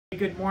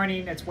Good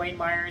morning, it's Wayne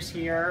Myers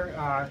here,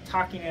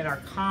 talking in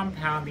our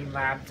compounding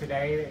lab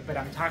today, but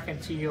I'm talking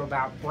to you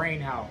about brain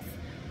health.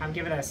 I'm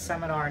giving a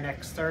seminar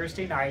next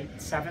Thursday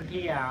night, 7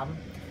 p.m.,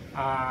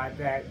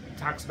 that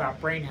talks about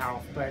brain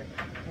health, but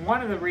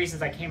one of the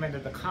reasons I came into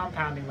the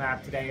compounding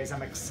lab today is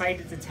I'm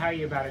excited to tell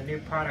you about a new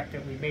product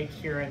that we make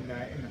here in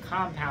the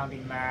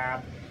compounding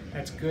lab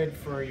that's good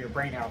for your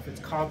brain health.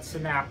 It's called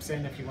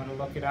Synapsin, if you want to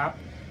look it up,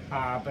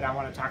 but I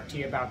want to talk to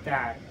you about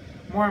that.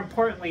 More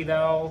importantly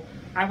though,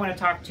 I want to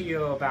talk to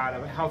you about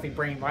a healthy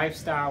brain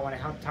lifestyle. I want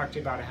to talk to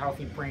you about a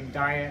healthy brain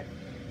diet,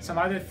 some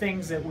other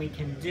things that we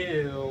can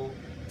do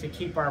to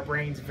keep our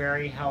brains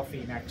very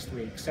healthy next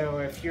week. So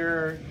if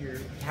you're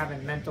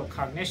having mental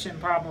cognition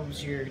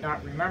problems, you're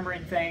not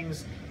remembering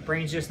things,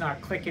 brain's just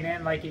not clicking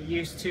in like it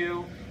used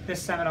to,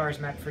 this seminar is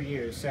meant for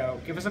you. So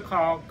give us a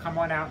call, come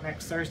on out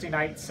next Thursday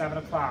night, 7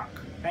 o'clock.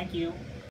 Thank you.